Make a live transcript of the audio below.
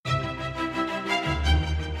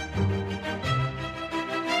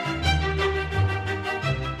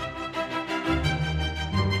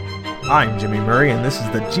I'm Jimmy Murray, and this is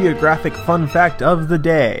the Geographic Fun Fact of the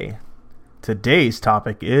Day. Today's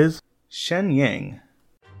topic is Shenyang.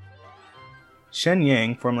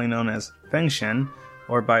 Shenyang, formerly known as Fengshen,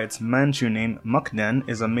 or by its Manchu name Mukden,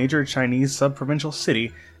 is a major Chinese sub-provincial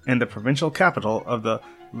city and the provincial capital of the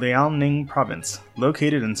Liaoning province.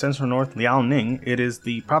 Located in central north Liaoning, it is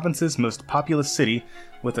the province's most populous city,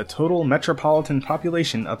 with a total metropolitan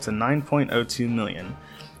population up to 9.02 million.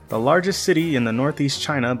 The largest city in the northeast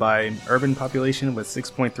China by urban population with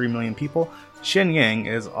 6.3 million people, Shenyang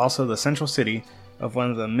is also the central city of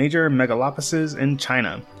one of the major megalopolises in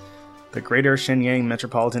China, the Greater Shenyang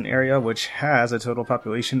Metropolitan Area, which has a total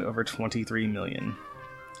population over 23 million.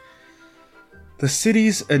 The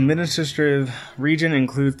city's administrative region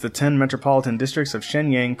includes the 10 metropolitan districts of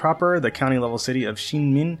Shenyang proper, the county-level city of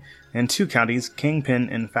Xianmin, and 2 counties,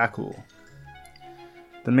 Kangpin and Fakul.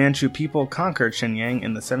 The Manchu people conquered Shenyang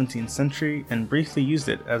in the 17th century and briefly used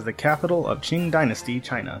it as the capital of Qing Dynasty,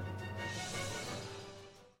 China.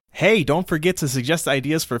 Hey, don't forget to suggest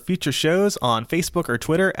ideas for future shows on Facebook or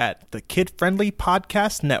Twitter at the Kid Friendly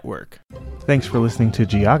Podcast Network. Thanks for listening to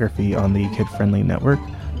Geography on the Kid Friendly Network.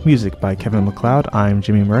 Music by Kevin MacLeod. I'm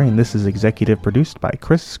Jimmy Murray, and this is executive produced by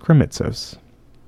Chris Kremitzos.